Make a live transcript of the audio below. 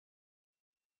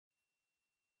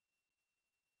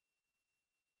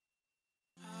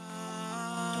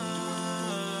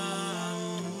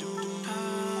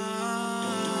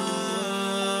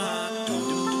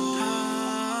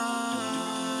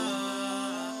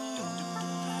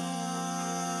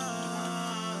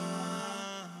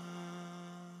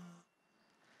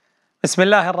بسم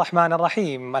الله الرحمن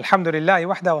الرحيم الحمد لله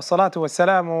وحده والصلاة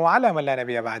والسلام على من لا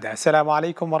نبي بعده. Assalamu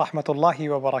alaikum wa rahmatullahi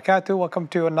wa barakatuh. Welcome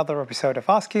to another episode of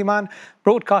Ask Eman,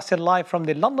 broadcasted live from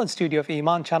the London studio of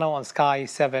Eman Channel on Sky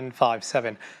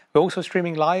 757. We're also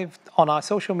streaming live on our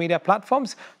social media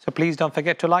platforms, so please don't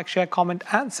forget to like, share, comment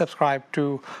and subscribe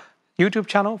to YouTube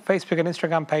channel, Facebook and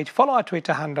Instagram page, follow our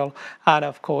Twitter handle, and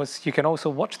of course you can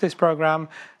also watch this program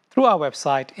through our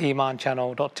website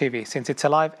emanchannel.tv. Since it's a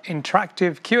live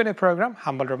interactive Q&A program,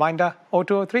 humble reminder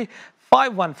 0203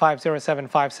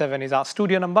 5150757 is our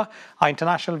studio number, our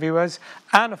international viewers,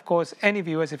 and of course any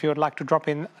viewers, if you would like to drop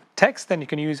in text, then you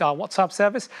can use our WhatsApp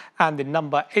service and the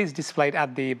number is displayed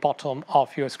at the bottom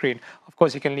of your screen. Of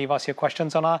course you can leave us your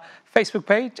questions on our Facebook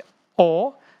page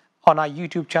or on our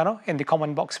YouTube channel in the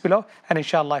comment box below, and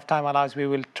inshallah if time allows we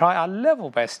will try our level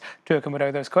best to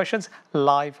accommodate those questions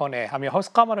live on air. I'm your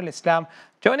host Qamarul Islam.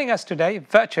 Joining us today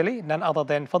virtually none other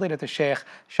than Fadilat Shaykh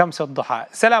Adduha.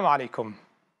 Assalamu alaikum.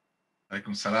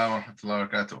 Alaikum salam wa rahmatullahi wa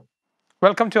barakatuh.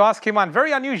 Welcome to Ask Eman.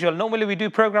 Very unusual. Normally we do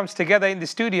programs together in the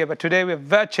studio, but today we're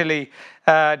virtually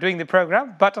doing the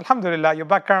program. But alhamdulillah, your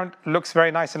background looks very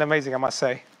nice and amazing, I must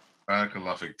say.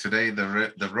 Barakallah fik. Today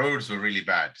the roads were really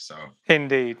bad, so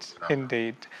indeed.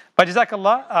 But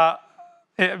Jazakallah,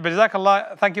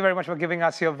 thank you very much for giving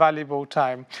us your valuable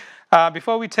time.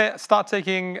 Before we start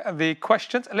taking the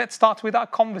questions, let's start with our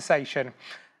conversation.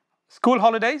 School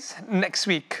holidays next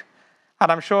week,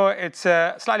 and I'm sure it's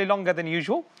slightly longer than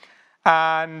usual,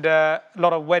 and a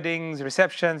lot of weddings,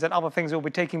 receptions and other things will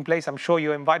be taking place. I'm sure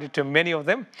you're invited to many of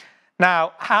them.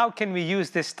 Now, how can we use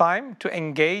this time to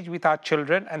engage with our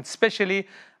children, and especially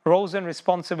roles and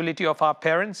responsibility of our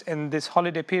parents in this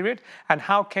holiday period? And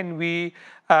how can we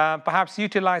perhaps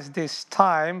utilize this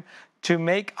time to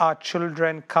make our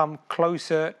children come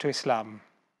closer to Islam?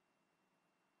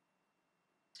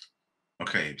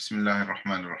 Okay, Bismillahir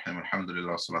Rahmanir Rahim.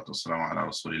 Alhamdulillah, salatu wassalamu ala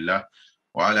Rasulillah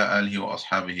wa ala alihi wa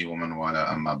ashabihi wa man wala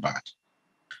amma ba'd.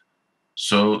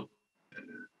 So,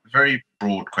 very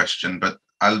broad question, but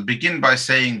I'll begin by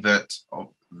saying that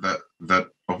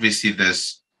obviously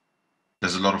there's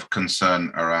a lot of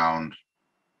concern around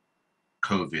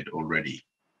COVID already,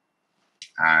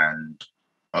 and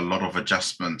a lot of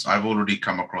adjustments. I've already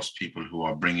come across people who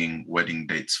are bringing wedding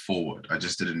dates forward. I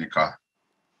just did a nikah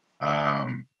a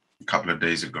couple of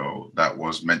days ago that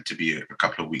was meant to be a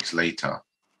couple of weeks later,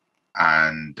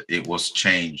 and it was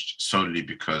changed solely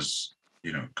because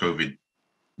COVID.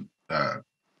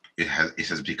 It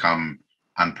has become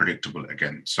unpredictable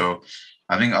again. So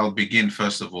I think I'll begin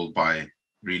first of all by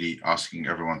really asking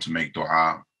everyone to make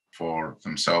dua for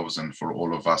themselves and for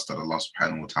all of us, that Allah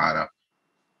subhanahu wa ta'ala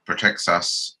protects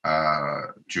us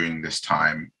during this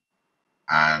time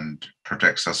and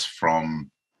protects us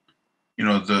from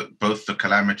both the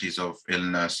calamities of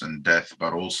illness and death,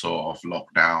 but also of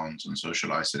lockdowns and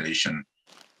social isolation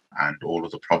and all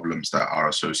of the problems that are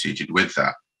associated with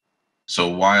that. So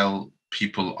while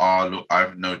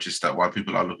I've noticed that while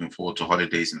people are looking forward to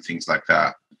holidays and things like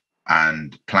that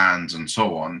and plans and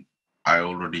so on, I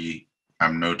already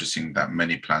am noticing that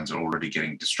many plans are already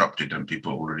getting disrupted and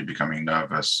people are already becoming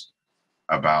nervous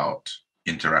about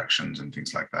interactions and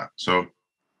things like that. So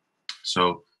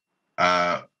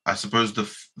I suppose the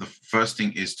first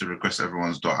thing is to request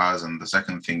everyone's du'as, and the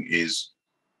second thing is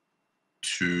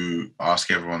to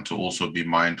ask everyone to also be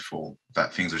mindful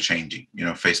that things are changing.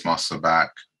 Face masks are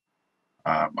back.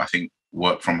 I think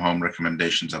work from home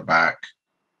recommendations are back,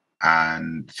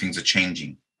 and things are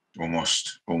changing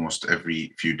almost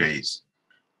every few days.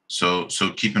 So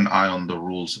keep an eye on the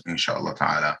rules, inshallah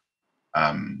ta'ala,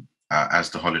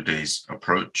 as the holidays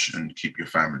approach, and keep your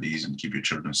families and keep your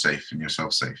children safe and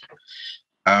yourself safe.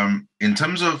 In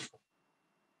terms of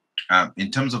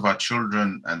our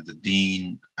children and the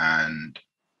deen, and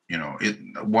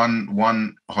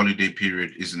one holiday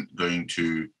period isn't going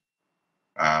to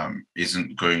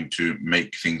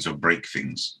make things or break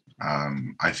things.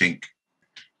 I think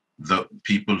the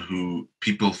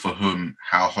people for whom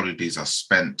how holidays are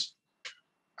spent,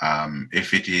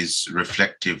 if it is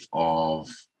reflective of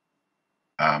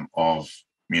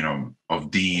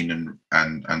deen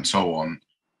and so on,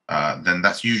 then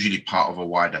that's usually part of a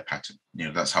wider pattern.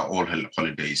 That's how all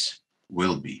holidays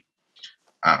will be.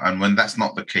 And when that's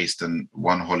not the case, then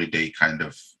one holiday kind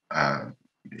of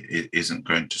it isn't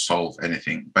going to solve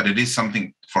anything. But it is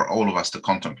something for all of us to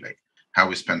contemplate, how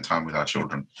we spend time with our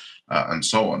children and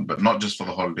so on, but not just for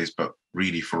the holidays, but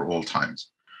really for all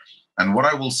times. And what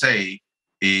I will say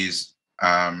is,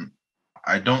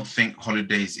 I don't think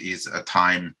holidays is a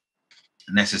time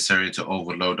necessary to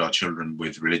overload our children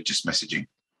with religious messaging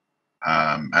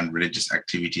and religious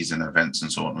activities and events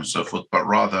and so on and so forth, but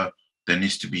rather there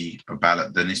needs to be a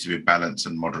balance. There needs to be balance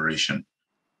and moderation,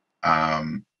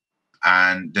 and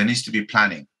there needs to be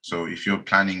planning. So if you're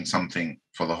planning something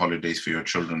for the holidays for your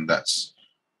children that's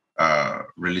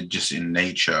religious in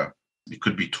nature, it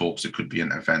could be talks, it could be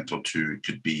an event or two, it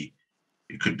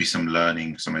could be some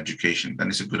learning, some education. Then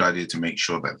it's a good idea to make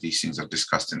sure that these things are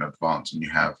discussed in advance and you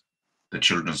have the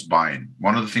children's buy-in.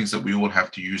 One of the things that we all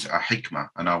have to use our hikmah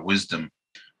and our wisdom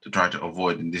to try to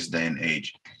avoid in this day and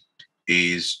age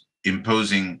is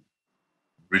imposing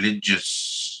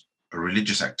religious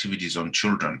activities on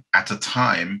children at a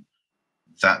time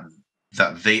that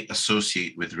they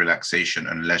associate with relaxation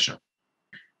and leisure.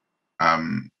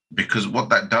 Because what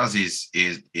that does is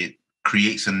it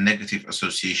creates a negative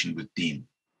association with deen.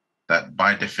 That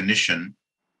by definition,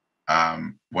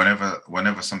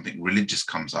 whenever something religious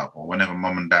comes up, or whenever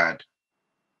mom and dad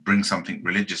bring something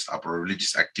religious up or a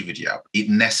religious activity up, it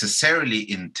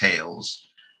necessarily entails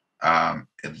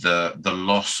the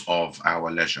loss of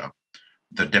our leisure,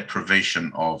 the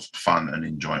deprivation of fun and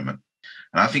enjoyment.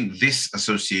 And I think this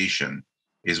association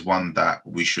is one that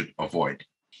we should avoid.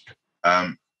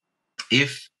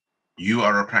 If you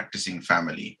are a practicing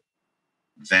family,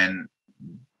 then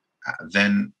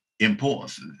the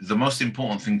most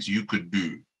important things you could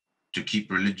do to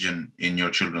keep religion in your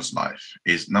children's life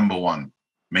is, number one,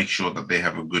 make sure that they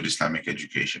have a good Islamic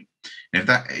education. And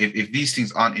if these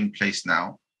things aren't in place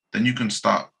now, then you can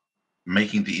start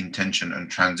making the intention and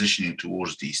transitioning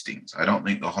towards these things. I don't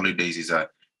think the holidays is a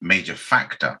major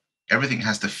factor. Everything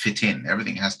has to fit in.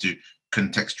 Everything has to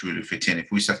contextually fit in. If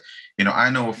we say, I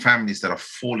know of families that are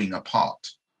falling apart,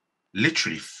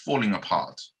 literally falling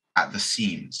apart at the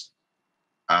seams,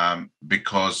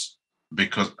 because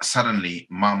suddenly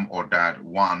mum or dad,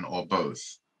 one or both,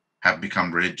 have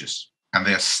become religious and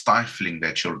they are stifling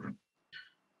their children.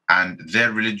 And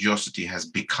their religiosity has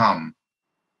become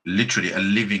literally a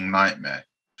living nightmare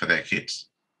for their kids.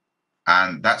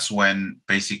 And that's when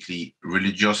basically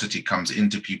religiosity comes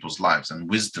into people's lives and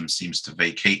wisdom seems to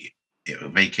vacate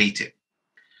it.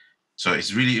 So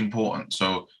it's really important.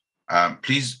 So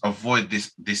please avoid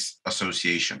this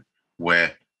association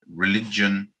where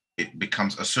religion, it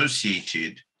becomes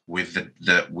associated with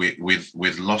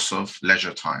with loss of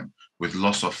leisure time, with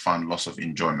loss of fun, loss of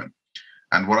enjoyment.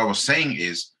 And what I was saying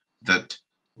is that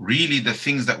really the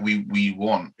things that we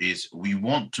want is we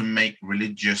want to make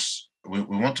religious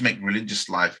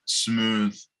life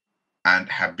smooth and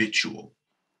habitual,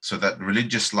 so that our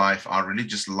religious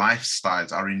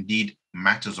lifestyles are indeed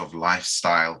matters of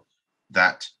lifestyle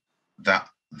that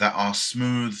are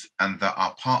smooth and that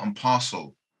are part and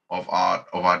parcel of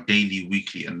our daily,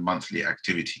 weekly, and monthly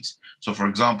activities. So, for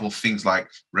example, things like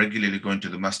regularly going to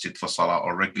the masjid for salah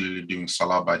or regularly doing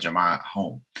salah by jama'ah at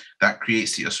home, that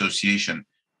creates the association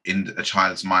in a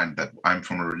child's mind that I'm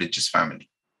from a religious family,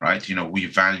 right? We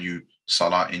value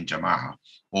salah in jama'ah.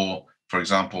 Or, for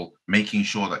example, making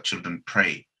sure that children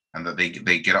pray and that they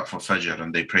get up for fajr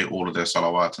and they pray all of their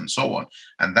salawat and so on.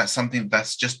 And that's something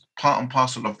that's just part and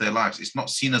parcel of their lives. It's not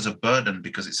seen as a burden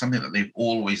because it's something that they've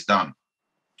always done,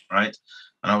 right?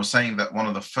 And I was saying that one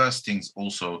of the first things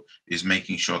also is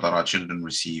making sure that our children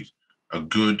receive a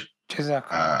good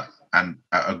and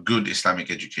a good Islamic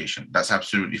education. That's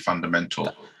absolutely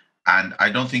fundamental. And I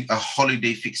don't think a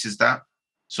holiday fixes that.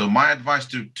 So my advice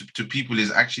to people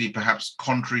is actually perhaps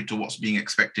contrary to what's being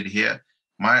expected here.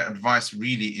 My advice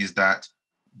really is that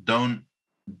don't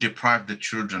deprive the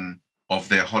children of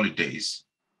their holidays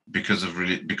because of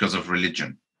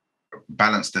religion.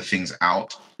 Balance the things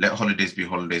out. Let holidays be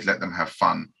holidays. Let them have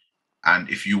fun. And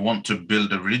if you want to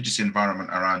build a religious environment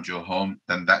around your home,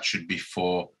 then that should be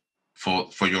for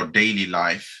your daily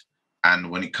life.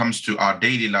 And when it comes to our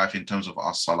daily life in terms of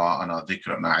our salah and our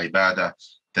dhikr and our ibadah,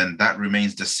 then that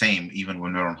remains the same even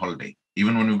when we're on holiday.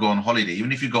 Even when we go on holiday,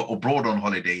 even if you go abroad on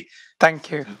holiday,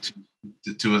 thank you,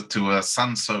 to a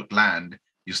sun-soaked land,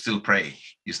 you still pray,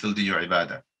 you still do your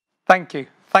ibadah. Thank you.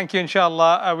 Thank you,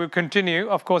 inshallah. We'll continue.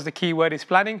 Of course, the key word is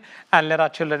planning and let our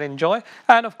children enjoy.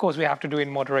 And of course, we have to do it in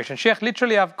moderation. Shaykh,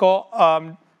 literally, I've got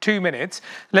 2 minutes.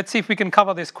 Let's see if we can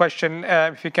cover this question,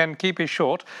 if you can keep it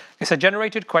short. It's a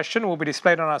generated question, will be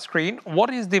displayed on our screen. What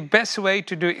is the best way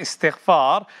to do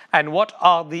istighfar and what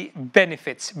are the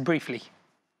benefits, briefly?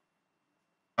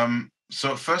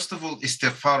 So first of all,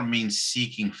 istighfar means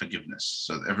seeking forgiveness.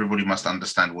 So everybody must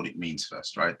understand what it means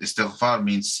first, right? Istighfar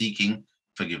means seeking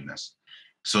forgiveness.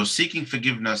 So seeking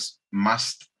forgiveness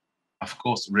must, of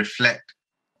course, reflect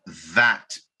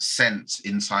that sense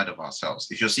inside of ourselves.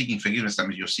 If you're seeking forgiveness, that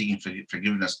means you're seeking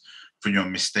forgiveness for your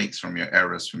mistakes, from your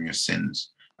errors, from your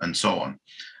sins, and so on.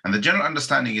 And the general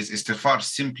understanding is istighfar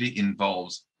simply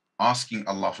involves asking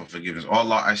Allah for forgiveness. Oh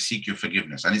Allah, I seek your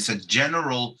forgiveness. And it's a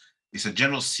general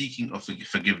seeking of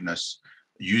forgiveness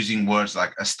using words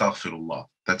like astaghfirullah.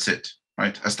 That's it,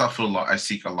 right? Astaghfirullah, I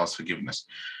seek Allah's forgiveness.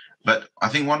 But I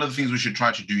think one of the things we should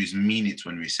try to do is mean it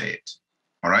when we say it.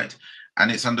 All right.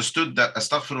 And it's understood that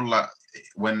astaghfirullah,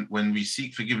 when we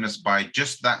seek forgiveness by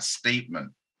just that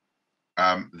statement,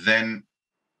 then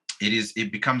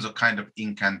it becomes a kind of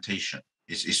incantation.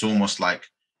 It's almost like,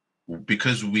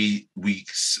 because we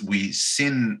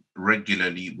sin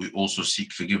regularly, we also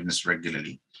seek forgiveness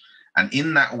regularly. And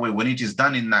in that way, when it is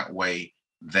done in that way,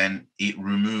 then it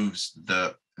removes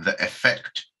the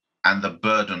effect and the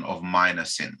burden of minor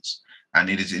sins. And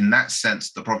it is in that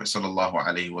sense the Prophet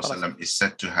ﷺ is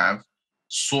said to have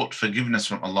sought forgiveness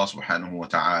from Allah subhanahu wa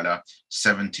ta'ala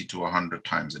 70 to 100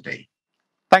 times a day.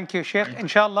 Thank you, Shaykh.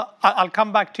 Inshallah, I'll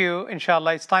come back to you.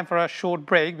 Inshallah, it's time for a short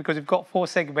break because we've got 4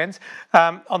 segments.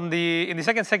 In the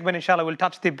second segment, inshallah, we'll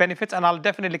touch the benefits, and I'll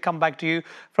definitely come back to you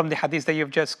from the hadith that you've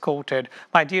just quoted.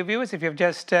 My dear viewers, if you've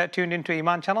just tuned into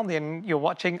Eman Channel, then you're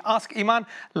watching Ask Eman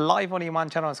live on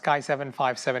Eman Channel on Sky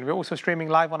 757. We're also streaming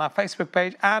live on our Facebook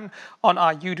page and on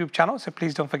our YouTube channel. So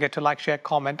please don't forget to like, share,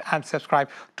 comment, and subscribe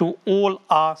to all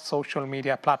our social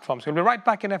media platforms. We'll be right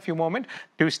back in a few moments.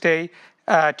 Do stay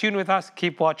tune with us.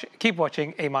 Keep watching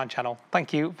Eman Channel.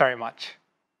 Thank you very much.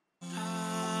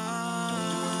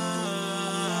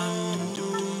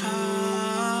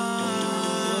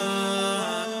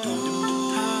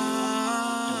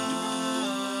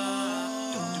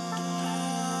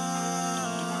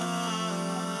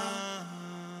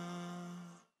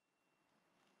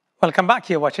 Welcome back.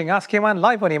 You're watching Ask Eman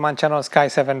live on Eman Channel Sky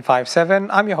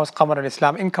 757. I'm your host Qamarul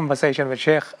Islam in conversation with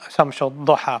Shaykh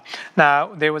Adduha.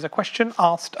 Now, there was a question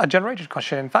asked, a generated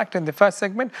question, in fact, in the first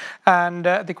segment, and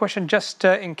the question, just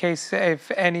in case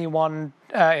if anyone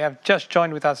have just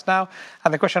joined with us now,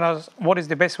 and the question was, what is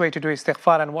the best way to do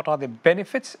istighfar and what are the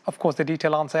benefits? Of course, the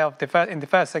detailed answer in the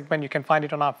first segment, you can find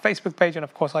it on our Facebook page and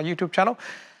of course our YouTube channel.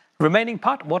 Remaining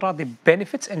part, what are the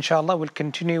benefits? Inshallah, we'll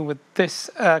continue with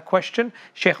this question.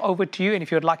 Shaykh, over to you. And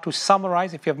if you'd like to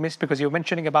summarize, if you have missed, because you're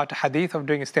mentioning about a hadith of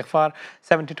doing istighfar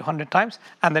 70 to 100 times,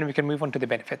 and then we can move on to the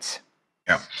benefits.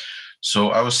 Yeah. So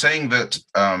I was saying that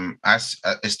as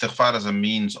istighfar as a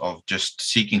means of just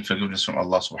seeking forgiveness from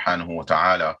Allah subhanahu wa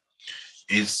ta'ala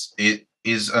is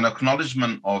an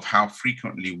acknowledgement of how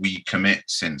frequently we commit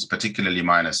sins, particularly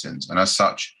minor sins. And as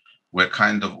such, we're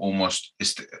kind of almost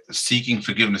seeking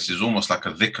forgiveness is almost like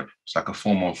a dhikr. It's like a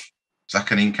form of, it's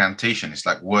like an incantation. It's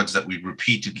like words that we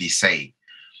repeatedly say.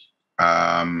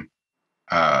 In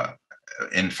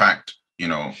fact,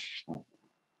 Allah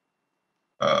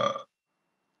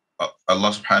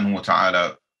subhanahu wa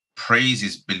ta'ala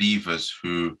praises believers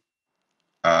who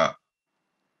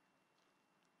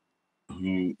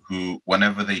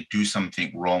whenever they do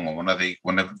something wrong or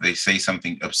whenever they say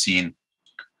something obscene,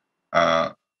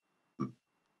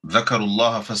 ذكروا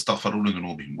الله فاستغفروا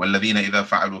لذنوبهم والذين إذا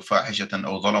فعلوا فاحشة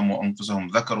أو ظلموا أنفسهم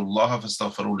ذكروا الله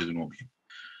فاستغفروا لذنوبهم.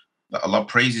 Allah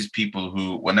praises people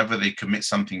who, whenever they commit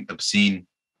something obscene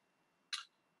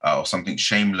or something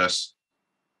shameless,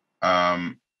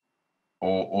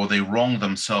 or they wrong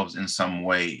themselves in some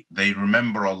way, they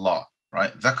remember Allah,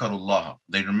 right? ذكروا الله,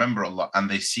 they remember Allah and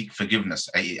they seek forgiveness,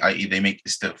 i.e. they make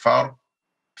istighfar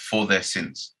for their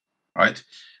sins, right?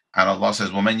 And Allah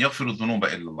says, وَمَنْ يَغْفِرُ الذُّنُوبَ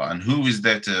إِلَّا اللَّهِ, and who is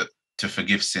there to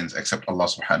forgive sins except Allah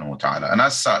subhanahu wa ta'ala? And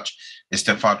as such,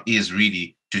 istighfar is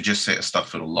really to just say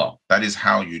astaghfirullah. That is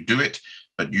how you do it,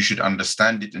 but you should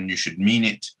understand it and you should mean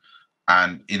it.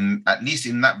 And at least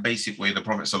in that basic way, the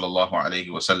Prophet sallallahu alaihi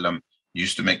wasallam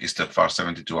used to make istighfar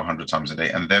 70 to 100 times a day.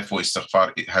 And therefore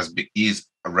istighfar is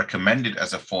recommended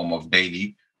as a form of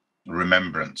daily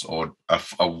remembrance, or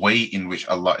a way in which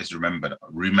Allah is remembered,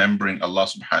 remembering Allah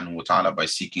subhanahu wa ta'ala by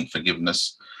seeking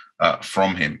forgiveness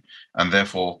from him. And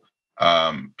therefore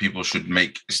people should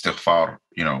make istighfar,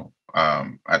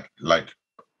 at like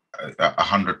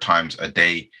 100 times a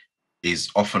day is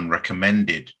often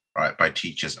recommended, right, by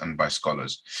teachers and by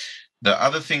scholars. The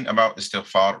other thing about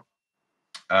istighfar,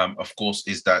 of course,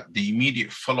 is that the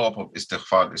immediate follow-up of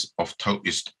istighfar is of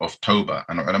tawbah.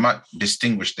 And ulama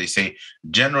distinguish, they say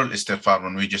general istighfar,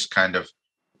 when we just kind of,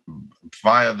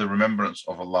 via the remembrance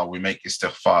of Allah, we make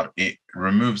istighfar, it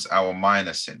removes our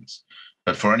minor sins.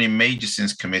 But for any major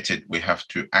sins committed, we have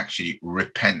to actually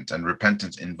repent, and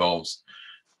repentance involves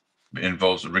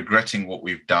regretting what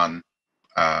we've done,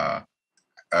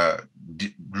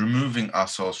 removing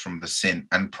ourselves from the sin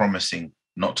and promising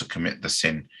not to commit the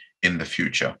sin in the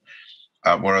future.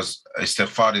 Whereas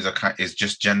istighfar is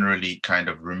just generally kind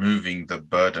of removing the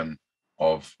burden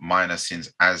of minor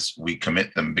sins as we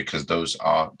commit them, because those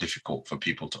are difficult for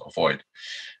people to avoid.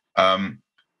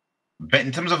 But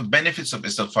in terms of benefits of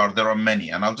istighfar, there are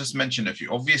many, and I'll just mention a few.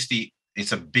 Obviously,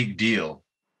 it's a big deal.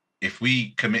 If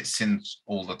we commit sins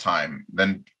all the time,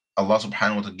 then Allah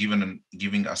subhanahu wa ta'ala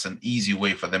giving us an easy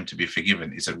way for them to be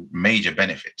forgiven is a major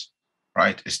benefit,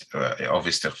 right? Of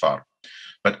istighfar.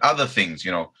 But other things,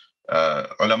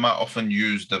 ulama often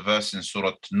use the verse in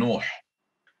Surah Nuh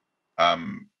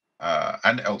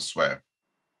and elsewhere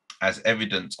as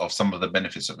evidence of some of the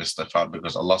benefits of istighfar,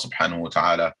 because Allah subhanahu wa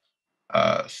ta'ala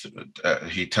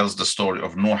he tells the story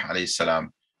of Nuh alayhi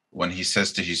salam when he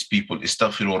says to his people,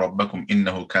 Istaghfiru rabbakum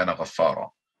innahu kana ghaffara.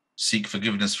 Seek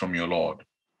forgiveness from your Lord,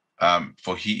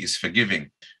 for he is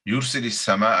forgiving. Yursilis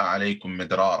samaa alaykum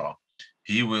midrara.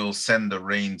 He will send the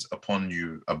rains upon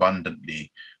you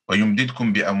abundantly.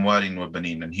 وَيُمْدِدْكُمْ بِأَمْوَالٍ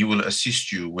وَبَنِينَ. And he will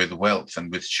assist you with wealth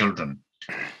and with children.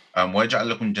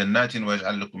 وَيَجْعَلْ لَكُمْ جَنَّاتٍ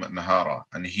وَيَجْعَلْ لَكُمْ أَنْهَارًا.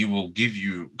 And he will give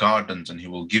you gardens and he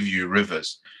will give you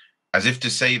rivers. As if to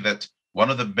say that one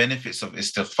of the benefits of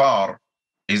istighfar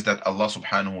is that Allah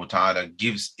subhanahu wa ta'ala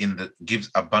gives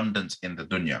abundance in the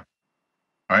dunya,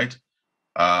 right?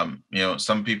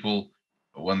 Some people,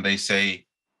 when they say,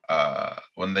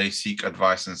 when they seek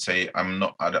advice and say,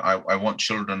 I want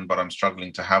children, but I'm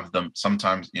struggling to have them.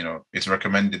 Sometimes, it's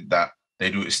recommended that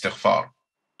they do istighfar,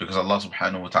 because Allah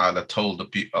subhanahu wa ta'ala told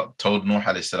Nuh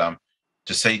alayhi salam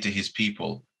to say to his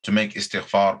people to make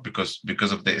istighfar,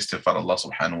 because of the istighfar, Allah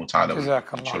subhanahu wa ta'ala will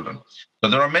give children. So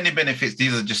there are many benefits.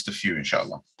 These are just a few,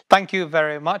 inshallah. Thank you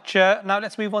very much. Now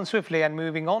let's move on swiftly and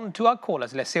moving on to our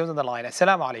callers. Let's see who's on the line.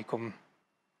 Assalamu alaikum.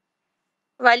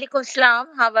 Walaikum salam.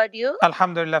 How are you?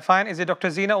 Alhamdulillah, fine. Is it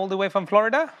Dr. Zina all the way from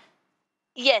Florida?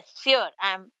 Yes, sure.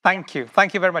 Thank you.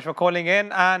 Thank you very much for calling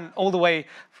in and all the way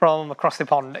from across the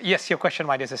pond. Yes, your question,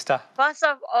 my dear sister. First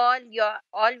of all,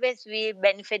 we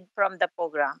benefit from the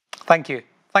program. Thank you.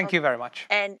 Thank you very much.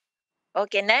 And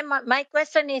okay, now my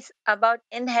question is about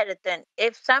inheritance.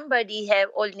 If somebody have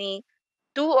only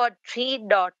 2 or 3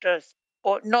 daughters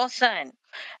or no son,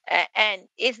 and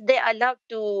is they allowed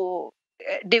to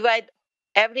divide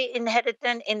every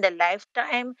inheritance in the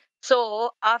lifetime?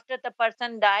 So after the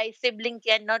person dies, sibling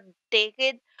cannot take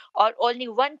it, or only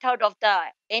 1/3 of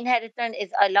the inheritance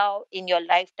is allowed in your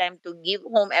lifetime to give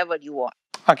whomever you want.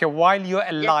 Okay, while you're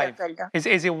alive. Is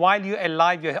it while you're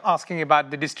alive you're asking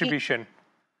about the distribution?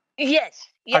 Yes.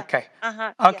 Yeah. Okay.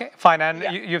 Okay, yeah. Fine. And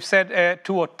you've said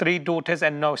 2 or 3 daughters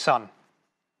and no son.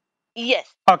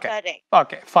 Yes. Okay. Correct.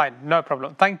 Okay, fine. No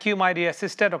problem. Thank you, my dear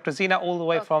sister, Dr. Zina, all the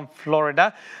way from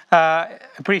Florida.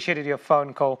 Appreciated your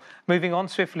phone call. Moving on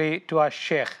swiftly to our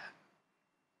Shaykh.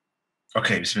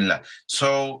 Okay, bismillah.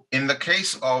 So in the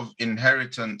case of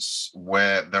inheritance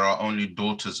where there are only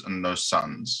daughters and no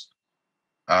sons,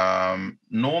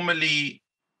 normally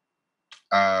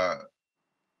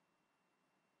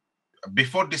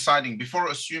before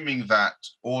assuming that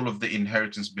all of the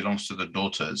inheritance belongs to the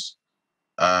daughters,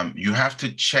 you have to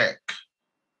check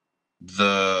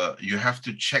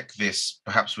this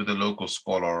perhaps with a local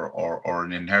scholar or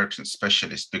an inheritance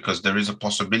specialist, because there is a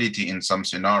possibility in some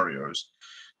scenarios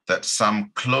that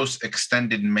some close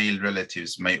extended male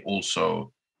relatives may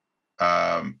also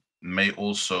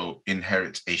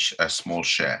inherit a small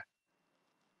share.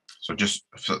 So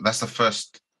that's the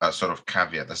first sort of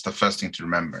caveat. That's the first thing to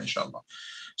remember, inshallah.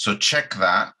 So check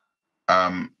that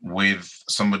with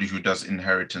somebody who does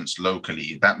inheritance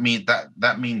locally. That means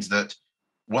that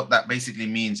what that basically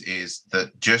means is that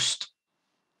just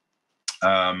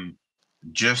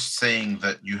saying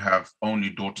that you have only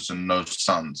daughters and no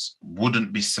sons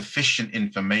wouldn't be sufficient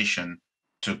information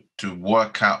to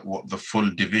work out what the full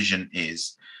division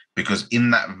is, because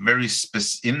in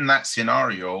that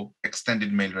scenario,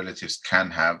 extended male relatives can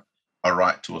have a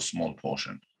right to a small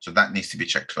portion. So that needs to be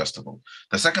checked first of all.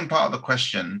 The second part of the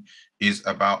question is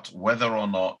about whether or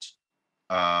not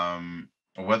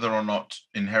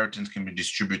inheritance can be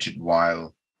distributed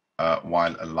while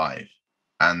alive,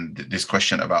 and this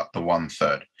question about the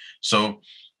 1/3. So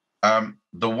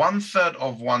the 1/3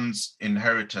 of one's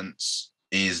inheritance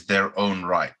is their own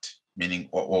right, meaning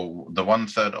or the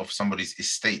 1/3 of somebody's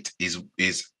estate is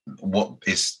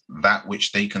that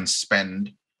which they can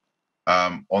spend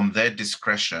on their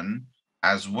discretion,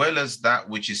 as well as that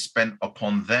which is spent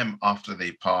upon them after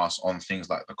they pass on things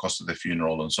like the cost of the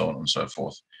funeral and so on and so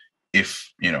forth.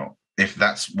 If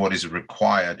that's what is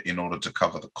required in order to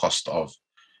cover the cost of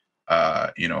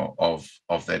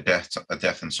their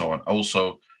death and so on.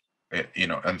 Also,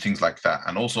 and things like that.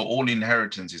 And also all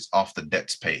inheritance is after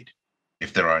debts paid,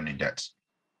 if there are any debts.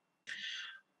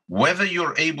 Whether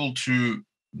you're able to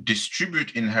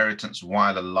distribute inheritance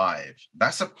while alive,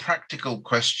 that's a practical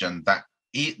question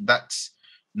that's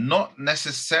not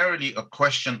necessarily a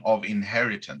question of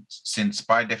inheritance, since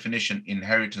by definition,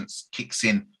 inheritance kicks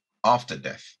in after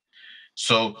death.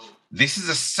 So this is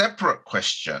a separate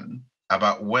question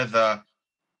about whether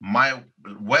my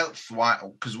wealth,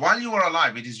 because while you are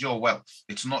alive, it is your wealth.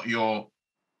 It's not your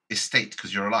estate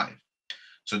because you're alive.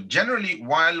 So generally,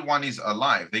 while one is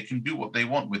alive, they can do what they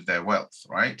want with their wealth,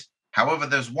 right? However,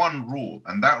 there's one rule,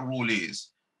 and that rule is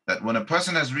that when a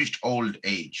person has reached old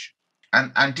age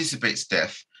and anticipates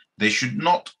death, they should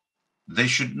not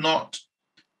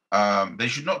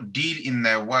deal in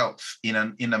their wealth in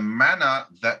a manner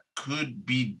that could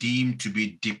be deemed to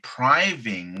be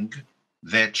depriving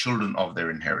their children of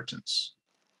their inheritance,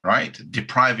 right?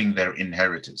 Depriving their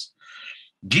inheritors.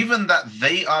 Given that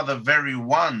they are the very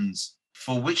ones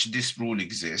for which this rule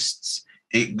exists,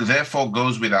 it therefore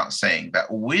goes without saying that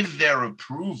with their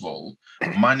approval,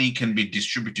 money can be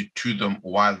distributed to them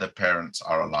while the parents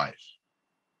are alive,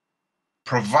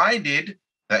 provided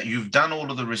that you've done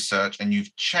all of the research and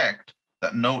you've checked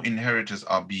that no inheritors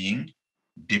are being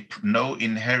no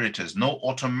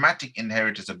automatic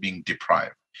inheritors are being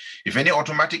deprived. If any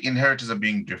automatic inheritors are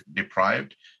being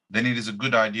deprived, then it is a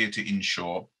good idea to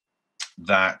ensure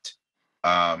that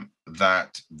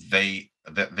they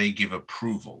give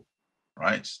approval,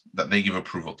 right? That they give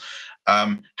approval.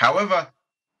 However,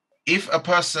 if a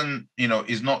person,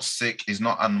 is not sick, is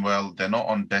not unwell, they're not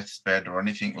on death's bed or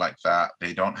anything like that,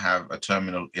 they don't have a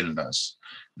terminal illness,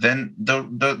 then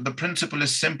the principle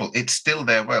is simple. It's still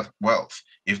their wealth.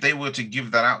 If they were to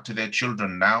give that out to their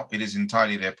children now, it is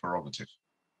entirely their prerogative,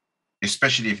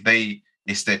 especially if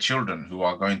it's their children who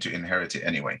are going to inherit it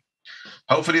anyway.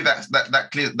 Hopefully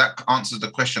that answers the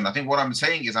question. I think what I'm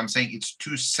saying it's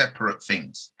two separate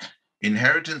things.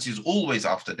 Inheritance is always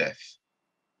after death.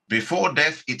 Before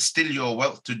death, it's still your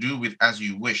wealth to do with as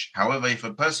you wish. However, if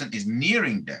a person is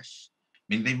nearing death,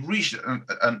 they've reached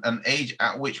an age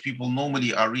at which people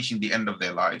normally are reaching the end of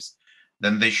their lives,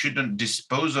 then they shouldn't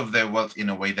dispose of their wealth in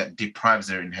a way that deprives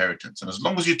their inheritance. And as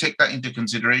long as you take that into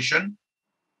consideration,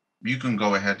 you can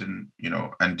go ahead and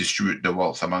distribute the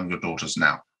wealth among your daughters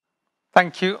now.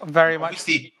 Thank you very much.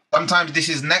 Obviously, sometimes this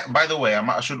is, by the way,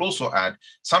 I should also add,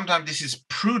 sometimes this is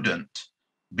prudent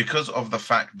because of the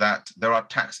fact that there are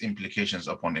tax implications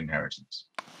upon inheritance.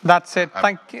 That's it.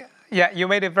 Thank you. Yeah, you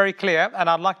made it very clear, and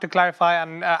I'd like to clarify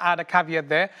and add a caveat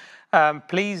there.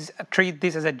 Please treat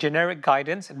this as a generic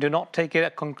guidance. Do not take it a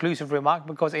conclusive remark,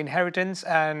 because inheritance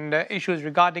and issues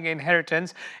regarding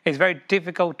inheritance is very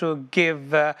difficult to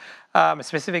give a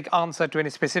specific answer to any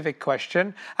specific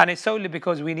question, and it's solely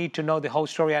because we need to know the whole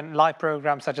story, and live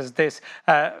programs such as this,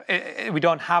 we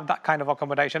don't have that kind of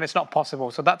accommodation. It's not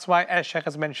possible. So that's why, as Shaykh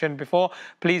has mentioned before,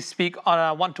 please speak on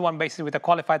a one-to-one basis with a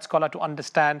qualified scholar to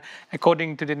understand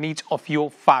according to the needs of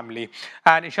your family.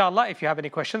 And inshallah, if you have any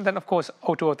questions, then of course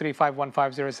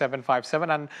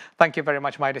 0203-515-0757. And thank you very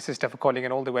much, my dear sister, for calling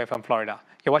in all the way from Florida.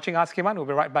 You're watching Ask Eman. We'll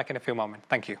be right back in a few moments.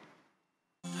 Thank you.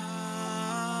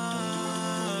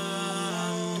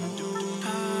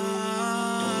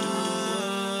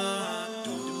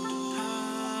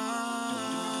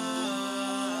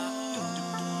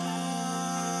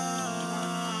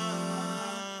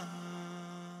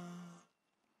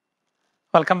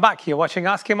 Welcome back. You're watching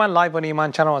Ask Eman live on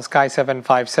Eman Channel on Sky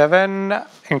 757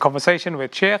 in conversation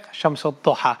with Shaykh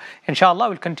Adduha. Inshallah,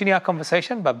 we'll continue our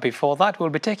conversation, but before that, we'll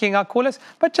be taking our callers.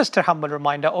 But just a humble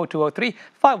reminder,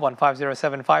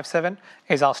 0203-515-0757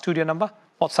 is our studio number.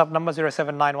 WhatsApp number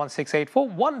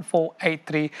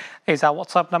 0791684143 is our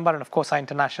WhatsApp number. And of course, our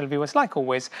international viewers, like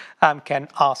always, can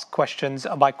ask questions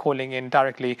by calling in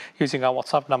directly using our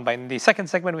WhatsApp number. In the second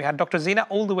segment, we had Dr. Zina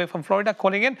all the way from Florida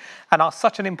calling in and asked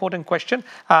such an important question.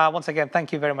 Once again,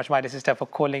 thank you very much, my dear sister, for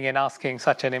calling in, asking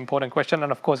such an important question.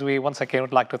 And of course, we once again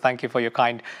would like to thank you for your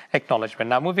kind acknowledgement.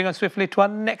 Now, moving on swiftly to our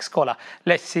next caller.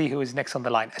 Let's see who is next on the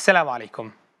line. Assalamu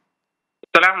alaikum.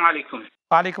 Assalamu alaikum.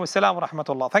 Alaikum assalam wa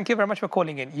rahmatullah. Thank you very much for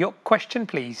calling in. Your question,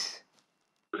 please.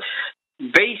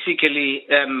 Basically,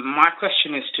 my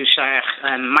question is to Shaykh,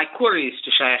 and my query is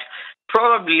to Shaykh.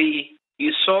 Probably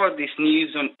you saw this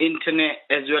news on internet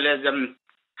as well as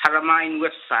Haramain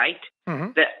website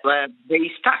that they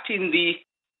starting the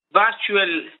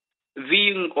virtual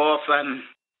viewing of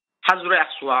Hazra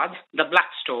Aswad, the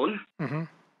Black Stone. After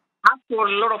a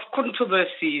lot of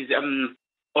controversies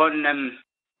on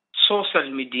social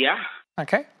media.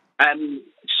 Okay.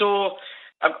 So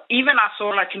even I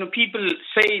saw people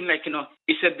saying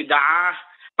it's a bid'ah.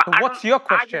 So what's your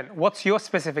question? What's your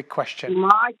specific question?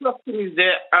 My question is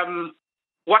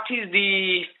what is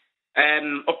the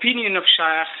opinion of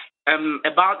Shaykh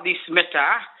about this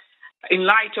matter in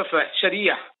light of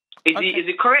Sharia? Is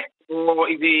it correct or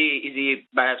is he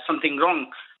something wrong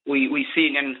we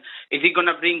seen, and is he going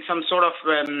to bring some sort of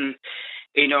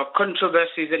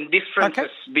controversies and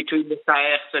differences between the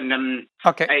Shaykhs and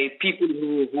people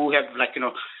who have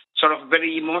sort of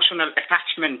very emotional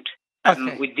attachment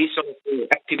with these sort of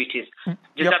activities?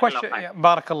 Your question,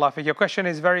 Barakallah Fi, your question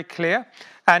is very clear.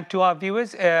 And to our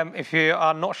viewers, if you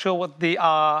are not sure what the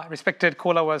respected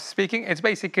caller was speaking, it's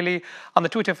basically on the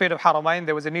Twitter feed of Haramain,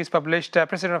 there was a news published.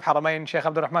 President of Haramain, Shaykh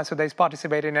Abdurrahman Sudais,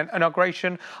 participated in an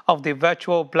inauguration of the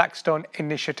virtual Blackstone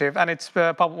initiative. And it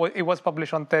was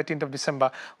published on 13th of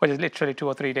December, which is literally 2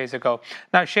 or 3 days ago.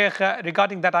 Now, Shaykh,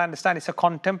 regarding that, I understand it's a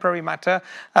contemporary matter.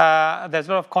 There's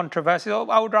a lot of controversy,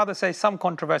 or I would rather say some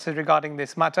controversies regarding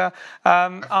this matter.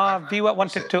 Our viewer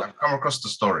wanted to... I've come across the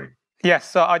story. Yes,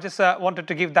 so I just wanted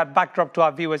to give that backdrop to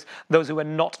our viewers, those who were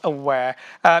not aware.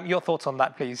 Your thoughts on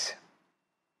that, please.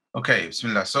 Okay,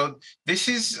 Bismillah. So this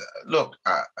is, look,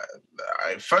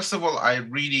 first of all, I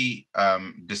really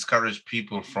discourage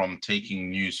people from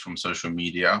taking news from social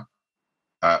media,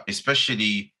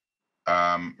 especially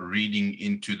reading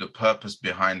into the purpose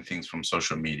behind things from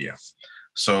social media.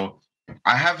 So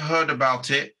I have heard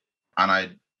about it, and I,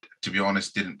 to be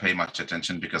honest, didn't pay much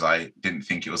attention because I didn't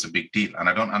think it was a big deal. And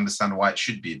I don't understand why it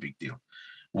should be a big deal.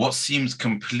 What seems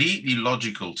completely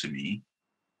logical to me,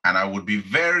 and I would be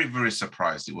very, very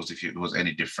surprised if it was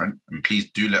any different, and please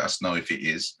do let us know if it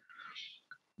is,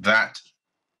 that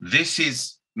this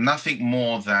is nothing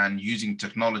more than using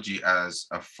technology as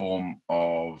a form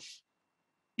of,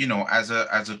 as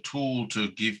a tool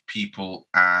to give people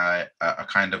a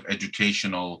kind of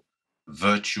educational,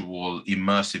 virtual,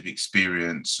 immersive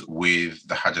experience with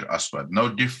the Hajar Aswad. No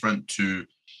different to,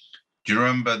 do you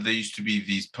remember there used to be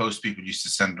these posts people used to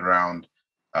send around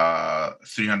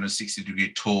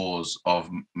 360-degree tours of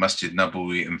Masjid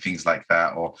Nabawi and things like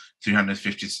that, or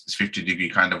 350-degree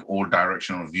kind of all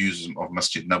directional views of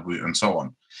Masjid Nabawi and so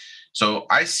on. So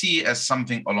I see it as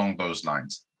something along those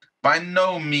lines. By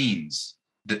no means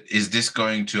is this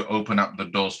going to open up the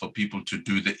doors for people to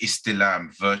do the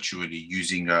istilam virtually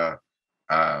using a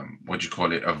a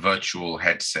virtual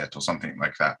headset or something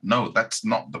like that. No, that's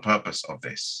not the purpose of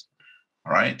this.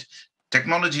 All right.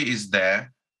 Technology is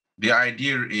there. The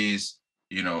idea is,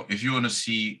 if you want to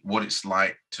see what it's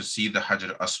like to see the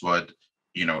Hajar Aswad,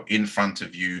 in front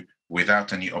of you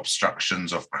without any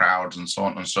obstructions of crowds and so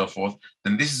on and so forth,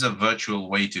 then this is a virtual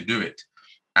way to do it.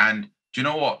 And do you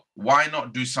know what? Why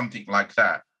not do something like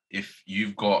that if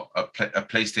you've got a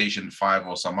PlayStation 5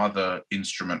 or some other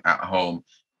instrument at home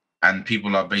and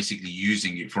people are basically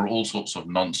using it for all sorts of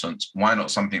nonsense? Why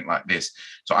not something like this?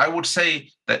 So I would say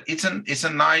that it's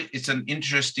an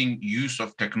interesting use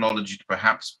of technology to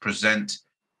perhaps present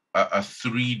a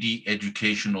 3D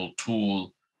educational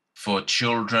tool for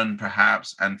children,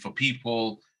 perhaps, and for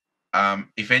people.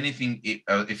 If anything,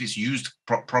 if it's used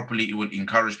properly, it would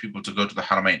encourage people to go to the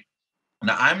Haramain.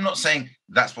 Now, I'm not saying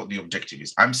that's what the objective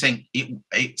is. I'm saying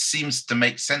it seems to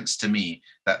make sense to me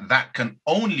that that can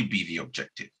only be the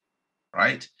objective.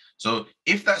 Right. So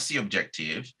if that's the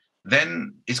objective,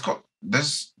 then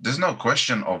there's no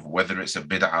question of whether it's a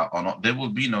bid'ah or not. There will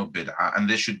be no bid'ah and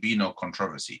there should be no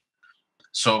controversy.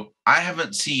 So I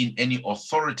haven't seen any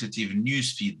authoritative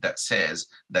news feed that says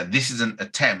that this is an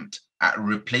attempt at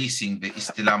replacing the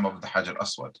istilam of the Hajar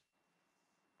Aswad.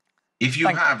 If you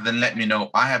have, then let me know.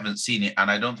 I haven't seen it,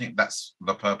 and I don't think that's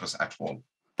the purpose at all.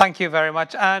 Thank you very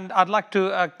much. And I'd like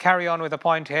to carry on with a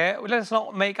point here. Let's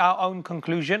not make our own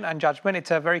conclusion and judgment.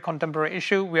 It's a very contemporary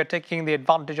issue. We are taking the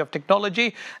advantage of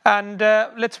technology, and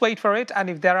let's wait for it. And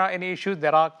if there are any issues,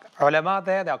 there are ulama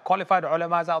there are qualified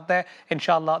ulamas out there.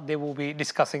 Inshallah, they will be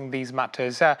discussing these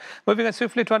matters. Moving on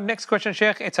swiftly to our next question,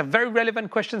 Sheikh. It's a very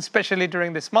relevant question, especially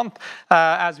during this month,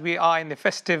 as we are in the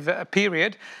festive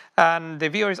period. And the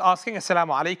viewer is asking,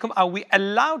 Assalamu alaikum, are we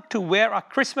allowed to wear a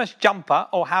Christmas jumper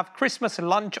or have Christmas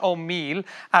lunch or meal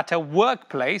at a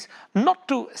workplace, not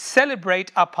to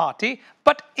celebrate a party,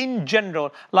 but in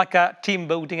general, like a team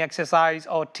building exercise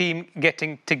or team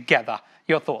getting together?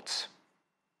 Your thoughts?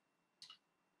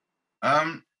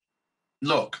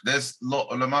 Look,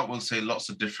 ulama will say lots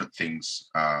of different things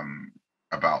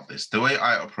about this. The way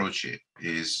I approach it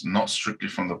is not strictly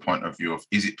from the point of view of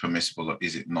is it permissible or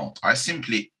is it not. I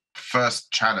simply first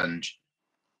challenge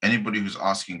anybody who's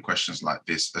asking questions like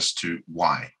this as to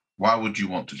why. Why would you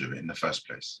want to do it in the first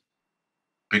place?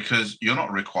 Because you're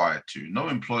not required to. No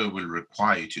employer will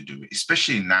require you to do it,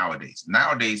 especially nowadays.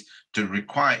 Nowadays, to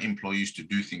require employees to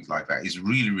do things like that is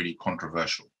really, really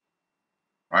controversial.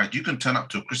 Right? You can turn up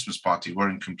to a Christmas party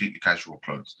wearing completely casual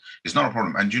clothes. It's not a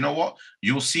problem. And you know what?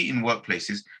 You'll see in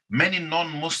workplaces, many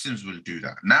non-Muslims will do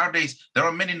that. Nowadays, there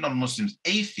are many non-Muslims,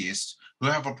 atheists, who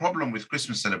have a problem with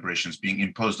Christmas celebrations being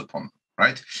imposed upon them,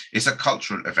 right? It's a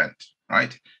cultural event,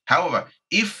 right? However,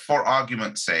 if for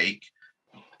argument's sake,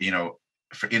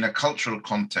 in a cultural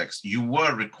context, you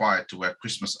were required to wear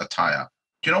Christmas attire,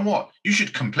 do you know what? You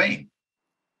should complain.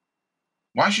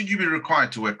 Why should you be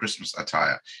required to wear Christmas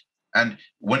attire? And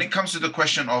when it comes to the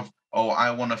question of, oh,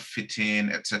 I want to fit in,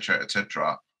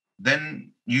 etc.,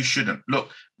 then you shouldn't.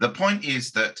 Look, the point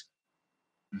is that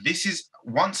this is,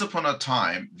 once upon a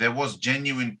time, there was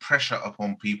genuine pressure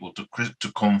upon people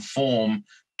to conform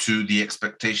to the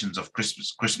expectations of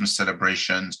Christmas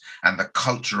celebrations and the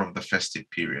culture of the festive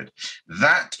period.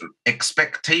 That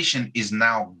expectation is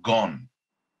now gone,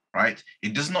 right?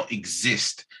 It does not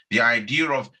exist. The idea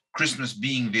of Christmas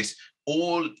being this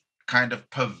all kind of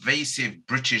pervasive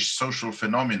British social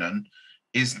phenomenon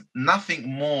is nothing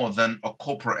more than a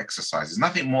corporate exercise. It's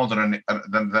nothing more than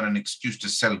an excuse to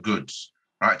sell goods,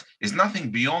 right? It's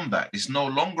nothing beyond that. It's no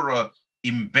longer a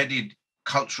embedded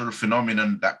cultural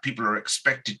phenomenon that people are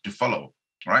expected to follow,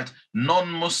 right?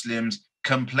 Non-Muslims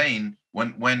complain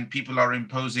when people are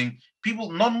imposing.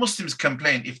 Non-Muslims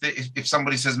complain if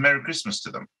somebody says Merry Christmas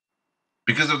to them,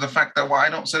 because of the fact that, well, I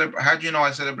don't celebrate. How do you know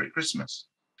I celebrate Christmas?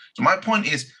 So my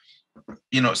point is,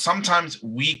 sometimes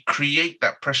we create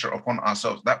that pressure upon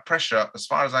ourselves. That pressure, as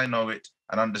far as I know it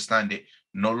and understand it,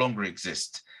 no longer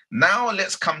exists. Now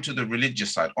let's come to the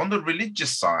religious side. On the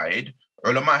religious side,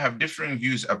 ulama have differing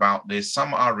views about this.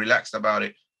 Some are relaxed about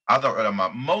it. Other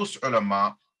ulama, most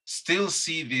ulama, still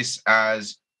see this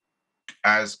as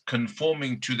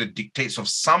conforming to the dictates of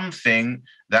something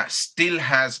that still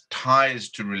has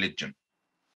ties to religion,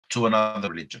 to another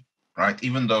religion, right?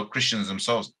 Even though Christians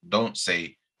themselves don't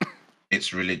say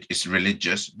it's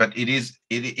religious, but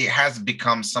it has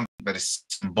become something that is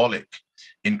symbolic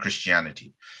in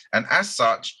Christianity. And as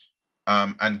such,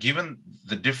 and given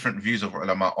the different views of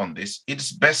ulama on this,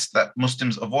 it's best that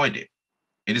Muslims avoid it.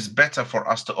 It is better for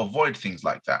us to avoid things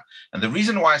like that. And the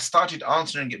reason why I started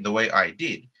answering it the way I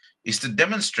did is to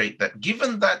demonstrate that,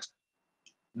 given that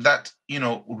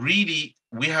really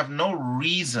we have no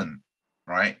reason,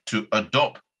 right, to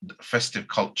adopt festive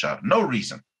culture. No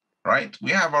reason, right?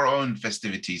 We have our own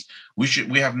festivities.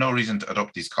 We have no reason to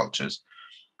adopt these cultures.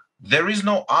 There is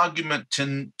no argument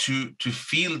to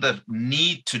feel the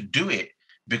need to do it,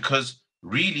 because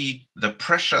really the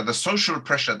pressure, the social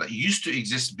pressure that used to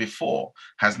exist before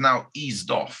has now eased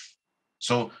off.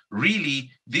 So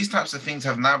really, these types of things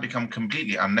have now become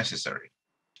completely unnecessary.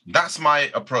 That's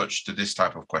my approach to this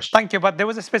type of question. Thank you. But there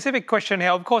was a specific question here.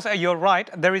 Of course, you're right.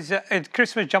 There is a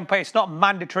Christmas jumper. It's not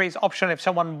mandatory. It's optional. If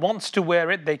someone wants to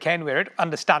wear it, they can wear it.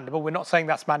 Understandable. We're not saying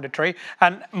that's mandatory.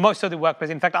 And most of the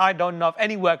workplace, in fact, I don't know of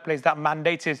any workplace that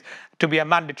mandates it to be a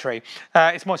mandatory.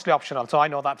 It's mostly optional. So I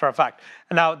know that for a fact.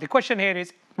 Now, the question here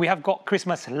is, we have got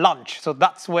Christmas lunch. So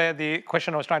that's where the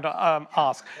question I was trying to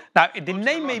ask. Now, the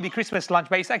name may be Christmas lunch,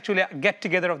 but it's actually a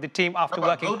get-together of the team after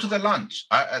working. Go to the lunch.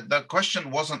 The question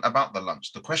wasn't about the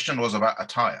lunch. The question was about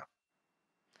attire.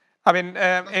 I mean...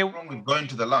 What's wrong with going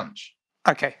to the lunch?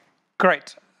 Okay,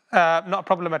 great. Not a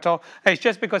problem at all. It's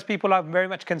just because people are very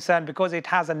much concerned because it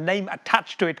has a name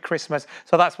attached to it, Christmas.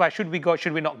 So that's why, should we go,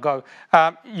 should we not go?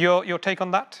 Your take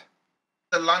on that?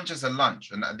 The lunch is a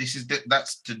lunch, and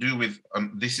that's to do with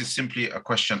this is simply a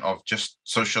question of just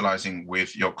socializing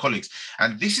with your colleagues,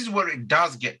 and this is where it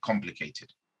does get complicated.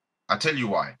 I'll tell you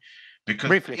why. Because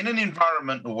briefly, in an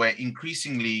environment where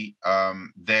increasingly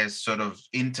there's sort of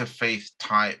interfaith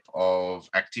type of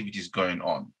activities going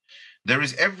on, there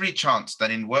is every chance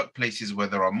that in workplaces where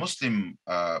there are Muslim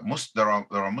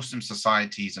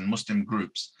societies and Muslim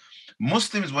groups,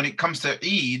 Muslims, when it comes to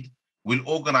Eid, will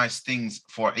organize things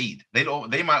for Eid.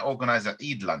 They might organize an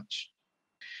Eid lunch.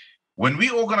 When we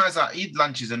organize our Eid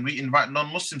lunches and we invite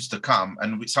non-Muslims to come,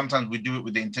 and sometimes we do it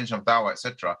with the intention of dawah,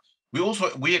 etc.,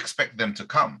 we expect them to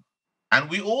come. And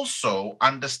we also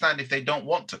understand if they don't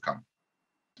want to come.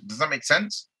 Does that make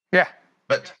sense? Yeah.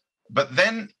 But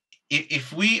then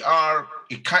if we are,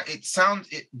 it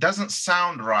doesn't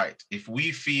sound right if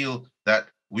we feel that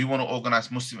we want to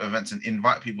organize Muslim events and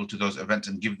invite people to those events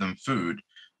and give them food,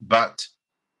 but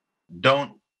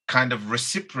don't kind of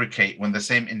reciprocate when the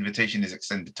same invitation is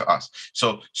extended to us.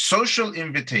 So social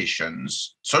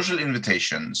invitations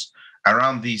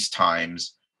around these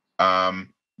times,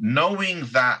 knowing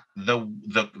that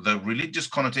the religious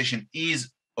connotation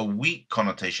is a weak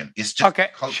connotation. It's just okay,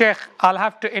 Sheikh, I'll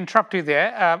have to interrupt you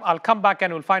there. I'll come back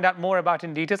and we'll find out more about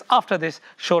in details after this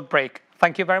short break.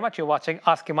 Thank you very much. You're watching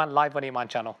Ask Eman live on Eman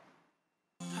Channel.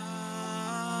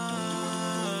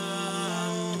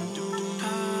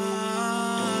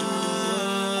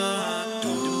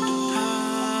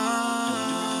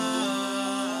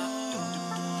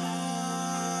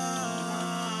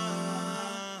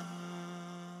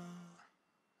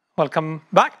 Welcome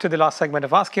back to the last segment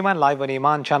of Ask Eman, live on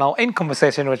Eman Channel, in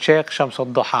conversation with Shaykh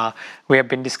Adduha. We have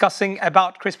been discussing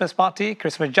about Christmas party,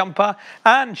 Christmas jumper,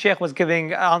 and Shaykh was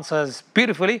giving answers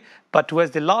beautifully. But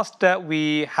towards the last,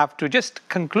 we have to just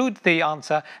conclude the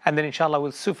answer, and then inshallah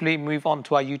we'll swiftly move on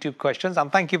to our YouTube questions.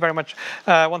 And thank you very much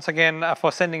once again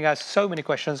for sending us so many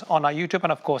questions on our YouTube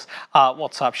and of course our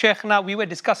WhatsApp. Shaykh, now we were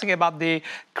discussing about the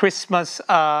Christmas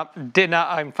dinner,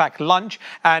 in fact lunch,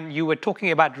 and you were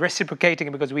talking about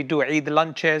reciprocating because we do Eid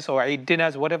lunches or Eid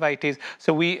dinners, whatever it is.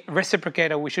 So we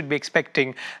reciprocate, or we should be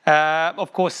expecting.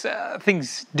 Of course,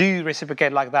 things do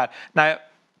reciprocate like that. Now,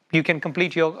 you can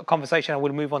complete your conversation and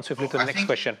we'll move on swiftly to the next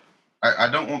question. I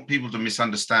don't want people to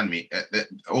misunderstand me.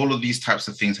 All of these types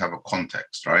of things have a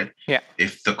context, right? Yeah.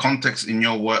 If the context in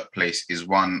your workplace is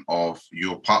one of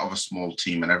you're part of a small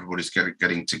team and everybody's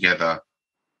getting together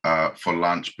for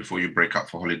lunch before you break up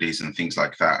for holidays and things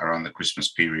like that around the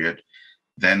Christmas period,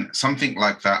 then something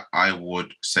like that, I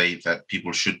would say that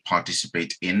people should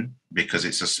participate in because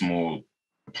it's a small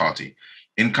party.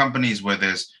 In companies where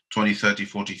there's 20, 30,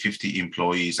 40, 50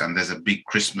 employees and there's a big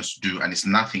Christmas do and it's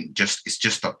nothing, it's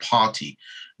just a party.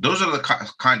 Those are the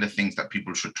kind of things that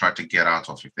people should try to get out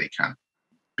of if they can,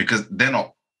 because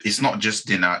it's not just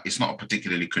dinner. It's not a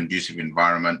particularly conducive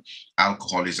environment.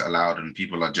 Alcohol is allowed and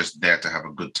people are just there to have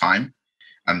a good time.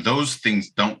 And those things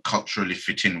don't culturally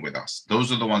fit in with us.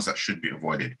 Those are the ones that should be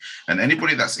avoided. And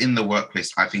anybody that's in the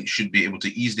workplace, I think, should be able to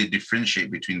easily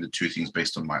differentiate between the two things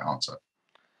based on my answer.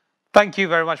 Thank you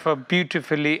very much for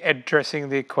beautifully addressing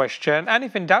the question. And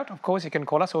if in doubt, of course, you can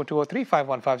call us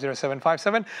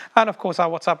 0203-515-0757. And of course, our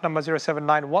WhatsApp number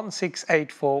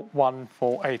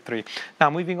 079-1684-1483. Now,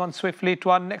 moving on swiftly to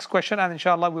our next question. And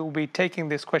inshallah, we will be taking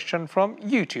this question from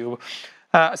YouTube.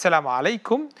 Assalamu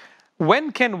alaikum.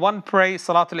 When can one pray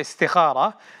Salatul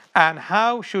Istikhara? And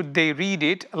how should they read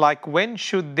it? Like, when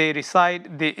should they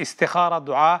recite the Istikhara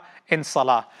dua in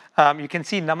Salah? You can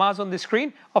see namaz on the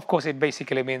screen. Of course, it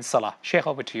basically means Salah. Shaykh,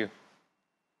 over to you.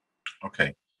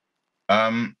 Okay.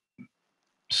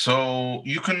 So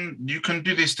you can do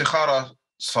the Istikhara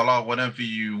Salah whenever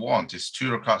you want. It's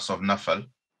 2 rakats of nafil.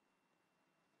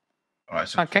 All right,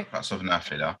 so okay. 2 rakats of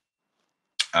nafila.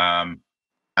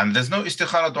 And there's no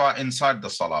Istikhara dua inside the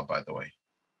Salah, by the way.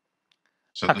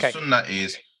 So the sunnah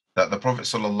is that the Prophet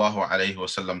sallallahu alaihi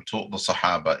wasallam taught the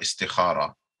Sahaba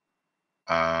Istikhara,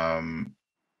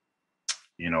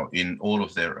 in all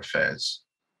of their affairs.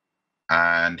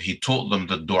 And he taught them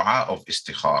the dua of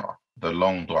Istikhara, the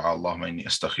long dua, Allahumma inni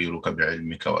astakhiruka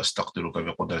bi'ilmika wa astaqdiruka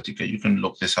biqudratika. You can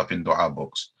look this up in dua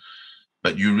books.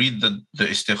 But you read the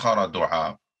Istikhara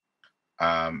dua,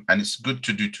 and it's good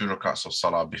to do 2 rakats of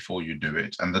salah before you do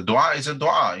it. And the dua is a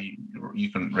dua. You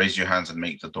can raise your hands and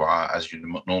make the dua as you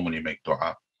normally make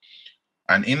dua.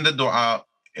 And in the dua,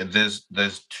 there's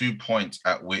 2 points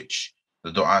at which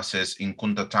the dua says, "In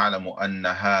kunta ta'lamu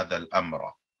anna hadha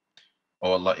al-amra."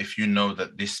 Oh Allah, if you know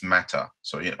that this matter.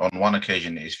 So on one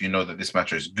occasion, if you know that this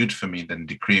matter is good for me, then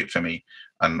decree it for me.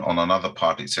 And on another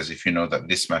part, it says, if you know that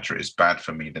this matter is bad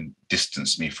for me, then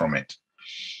distance me from it.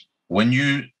 When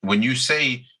you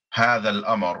say hadha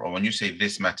al-amr, or when you say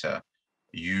this matter,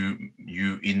 you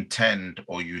intend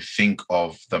or you think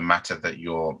of the matter that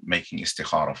you're making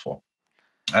istikhara for.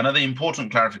 Another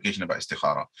important clarification about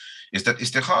istikhara is that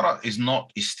istikhara is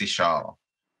not istishara.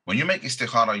 When you make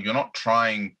istikhara,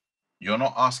 you're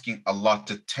not asking Allah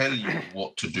to tell you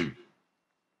what to do,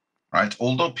 right?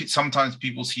 Although sometimes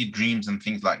people see dreams and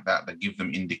things like that give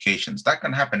them indications. That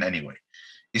can happen anyway.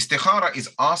 Istikhara is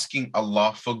asking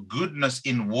Allah for goodness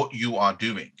in what you are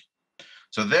doing.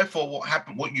 So therefore,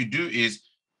 what you do is,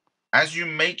 as you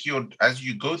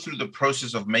go through the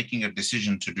process of making a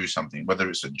decision to do something, whether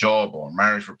it's a job or a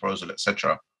marriage proposal,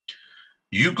 etc.,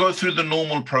 you go through the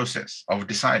normal process of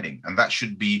deciding, and that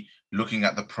should be looking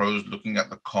at the pros, looking at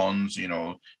the cons,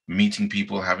 meeting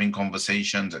people, having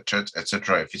conversations,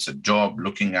 etc. If it's a job,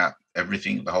 looking at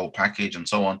everything, the whole package, and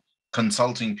so on,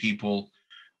 consulting people.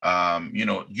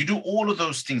 You do all of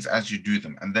those things as you do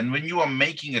them, and then when you are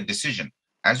making a decision,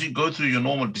 as you go through your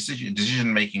normal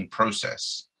decision-making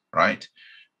process, right?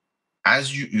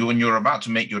 As when you're about to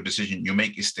make your decision, you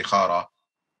make istikhara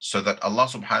so that Allah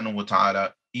subhanahu wa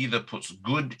ta'ala either puts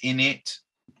good in it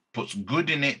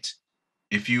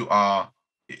if you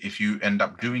end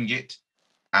up doing it,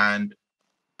 and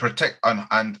protect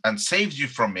and saves you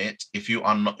from it if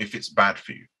it's bad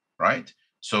for you, right?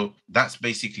 So that's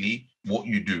basically what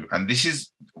you do. And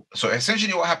so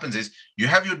essentially what happens is you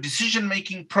have your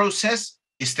decision-making process,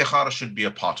 istikhara should be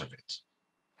a part of it.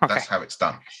 Okay. That's how it's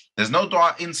done. There's no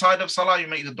dua inside of salah, you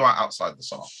make the dua outside the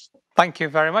salah. Thank you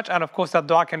very much. And of course, that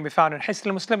dua can be found in Hisn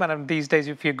al-Muslim. And these days,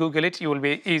 if you Google it, it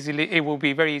will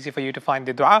be very easy for you to find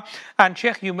the dua. And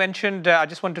Shaykh, you mentioned, I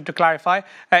just wanted to clarify,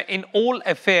 in all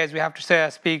affairs, we have to say,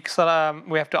 we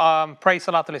have to pray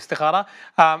Salatul Istikhara.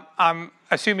 I'm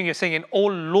assuming you're saying in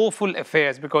all lawful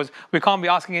affairs, because we can't be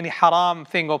asking any haram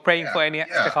thing or praying for any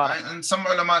istikhara. And some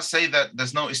ulama say that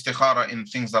there's no istikhara in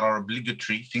things that are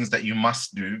obligatory, things that you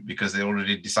must do because they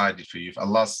already decided for you. If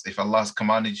Allah's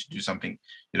commanded you to do something,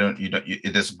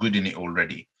 there's good in it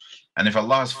already. And if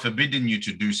Allah has forbidden you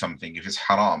to do something, if it's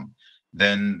haram,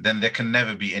 then there can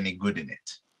never be any good in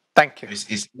it. Thank you.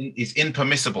 It's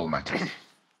impermissible matter.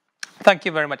 Thank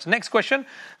you very much. Next question.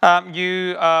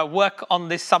 You work on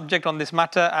this subject, on this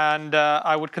matter, and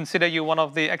I would consider you one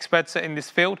of the experts in this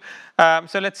field.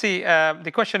 So let's see.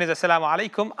 The question is, Assalamu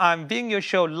alaikum. I'm viewing your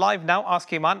show live now,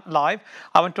 Ask Eman live.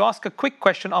 I want to ask a quick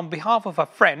question on behalf of a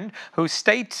friend who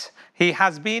states he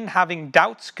has been having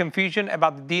doubts, confusion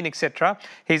about the deen, etc.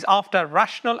 He's after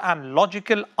rational and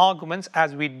logical arguments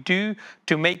as we do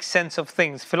to make sense of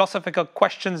things. Philosophical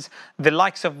questions, the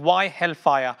likes of why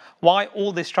hellfire, why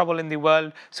all this trouble in the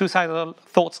world, suicidal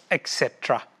thoughts,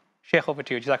 etc. Shaykh, over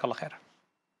to you. Jazakallah khair.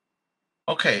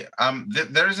 Okay,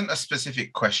 there isn't a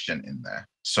specific question in there.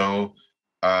 So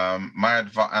my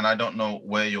advice, and I don't know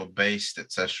where you're based,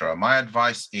 etc. My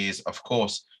advice is, of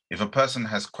course, if a person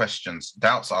has questions,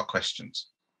 doubts are questions.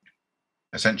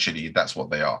 Essentially, that's what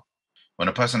they are. When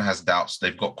a person has doubts,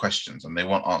 they've got questions and they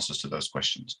want answers to those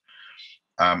questions.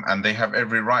 And they have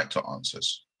every right to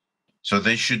answers. So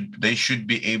they should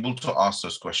be able to ask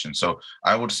those questions. So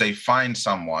I would say find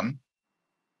someone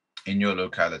in your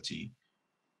locality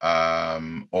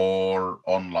or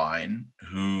online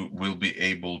who will be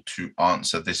able to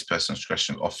answer this person's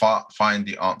questions, or find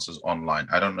the answers online.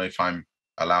 I don't know if I'm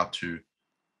allowed to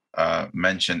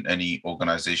mention any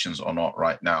organizations or not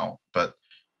right now, but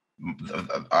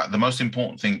the most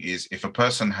important thing is if a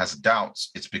person has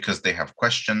doubts, it's because they have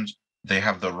questions. They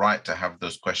have the right to have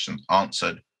those questions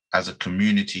answered. As a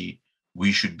community,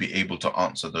 we should be able to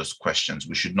answer those questions.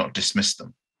 We should not dismiss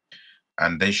them,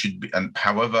 and they should be. And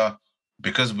however,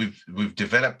 because we've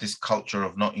developed this culture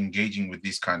of not engaging with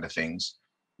these kind of things,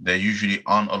 there usually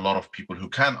aren't a lot of people who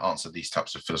can answer these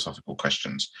types of philosophical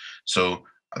questions. So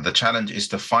the challenge is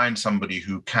to find somebody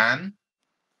who can,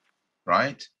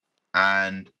 right?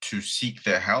 And to seek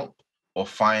their help, or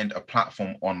find a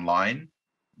platform online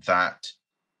that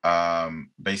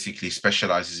basically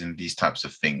specializes in these types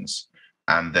of things,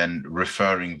 and then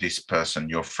referring this person,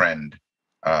 your friend,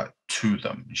 to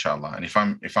them, inshallah. And if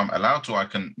I'm allowed to, I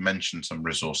can mention some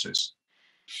resources.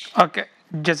 Okay,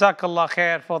 Jazakallah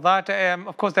khair for that.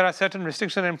 Of course, there are certain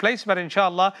restrictions in place, but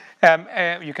inshallah,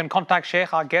 you can contact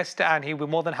Shaykh, our guest, and he'll be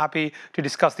more than happy to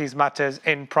discuss these matters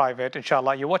in private,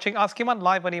 inshallah. You're watching Ask Eman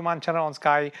live on Eman Channel on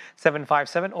Sky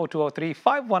 757 0203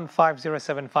 515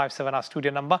 0757, our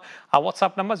studio number. Our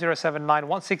WhatsApp number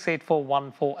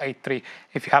 07916841483.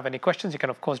 If you have any questions, you can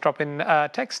of course drop in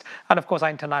text, and of course our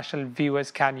international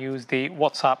viewers can use the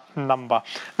WhatsApp number.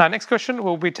 Now, next question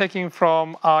we'll be taking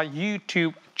from our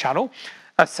YouTube channel.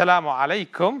 Assalamu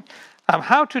alaikum.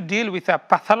 How to deal with a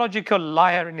pathological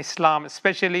liar in Islam,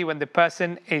 especially when the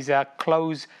person is a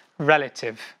close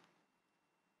relative?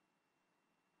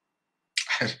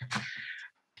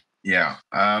 Yeah.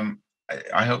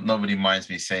 I hope nobody minds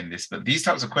me saying this, but these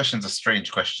types of questions are strange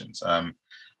questions,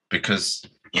 because,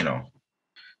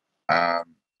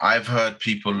 I've heard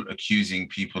people accusing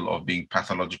people of being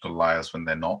pathological liars when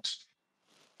they're not.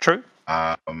 True.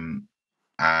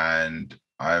 And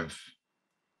I've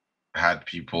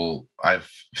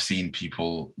seen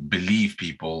people believe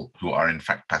people who are in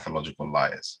fact pathological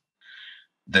liars.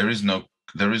 There is no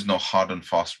hard and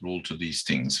fast rule to these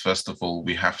things. First of all,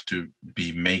 we have to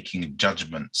be making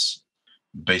judgments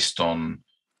based on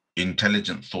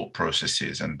intelligent thought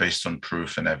processes and based on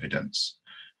proof and evidence.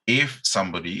 If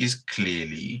somebody is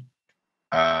clearly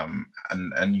and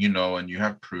you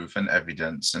have proof and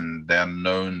evidence, and they're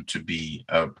known to be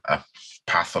a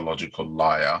pathological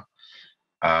liar,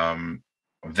 then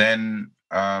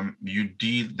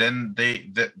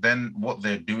what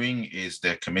they're doing is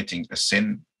they're committing a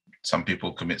sin. Some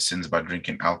people commit sins by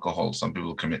drinking alcohol. Some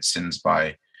people commit sins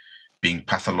by being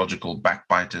pathological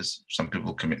backbiters. Some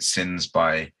people commit sins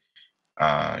by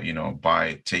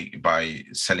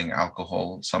selling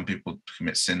alcohol. Some people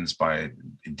commit sins by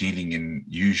dealing in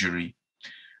usury.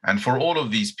 And for all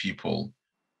of these people,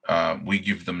 we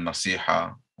give them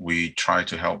nasiha. We try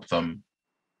to help them.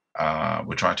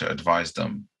 We try to advise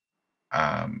them,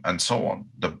 and so on.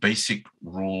 The basic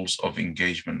rules of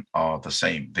engagement are the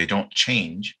same. They don't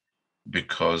change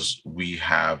because we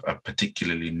have a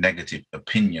particularly negative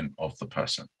opinion of the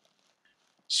person.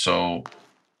 So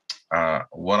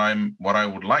what I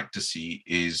would like to see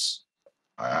is,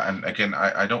 and again,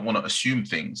 I don't want to assume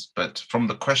things, but from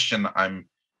the question,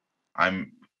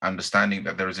 I'm understanding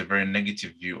that there is a very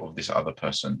negative view of this other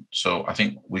person. So I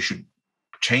think we should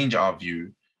change our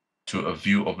view to a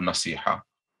view of nasiha,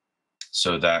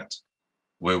 so that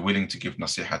we're willing to give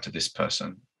nasiha to this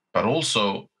person. But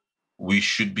also, we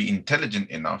should be intelligent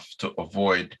enough to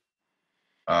avoid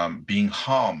being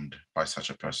harmed by such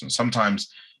a person.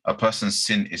 Sometimes a person's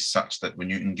sin is such that when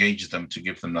you engage them to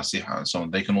give them nasiha and so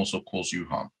on, they can also cause you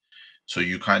harm. So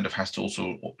you kind of have to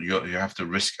also, you have to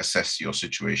risk assess your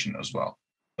situation as well.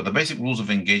 But the basic rules of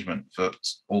engagement for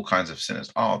all kinds of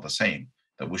sinners are the same,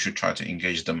 that we should try to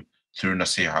engage them through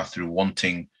nasiha, through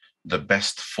wanting the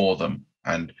best for them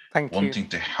and wanting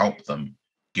to help them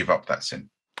give up that sin.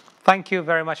 Thank you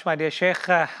very much, my dear Shaykh.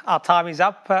 Our time is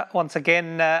up. Once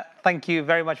again, thank you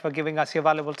very much for giving us your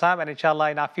valuable time. And inshallah,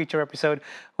 in our future episode,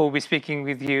 we'll be speaking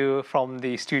with you from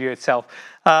the studio itself.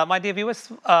 My dear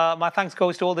viewers, my thanks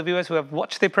goes to all the viewers who have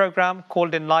watched the program,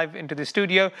 called in live into the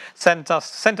studio, sent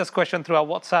us questions through our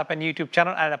WhatsApp and YouTube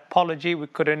channel. And apology, we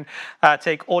couldn't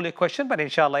take all your questions, but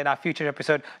inshallah, in our future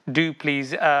episode, do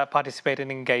please participate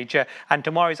and engage. And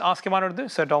tomorrow is Ask Eman Urdu,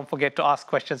 so don't forget to ask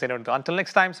questions in Urdu. Until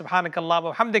next time, subhanakallah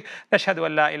wa hamdik. نشهد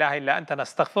أن لا إله إلا أنت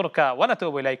نستغفرك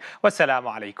ونتوب إليك والسلام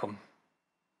عليكم.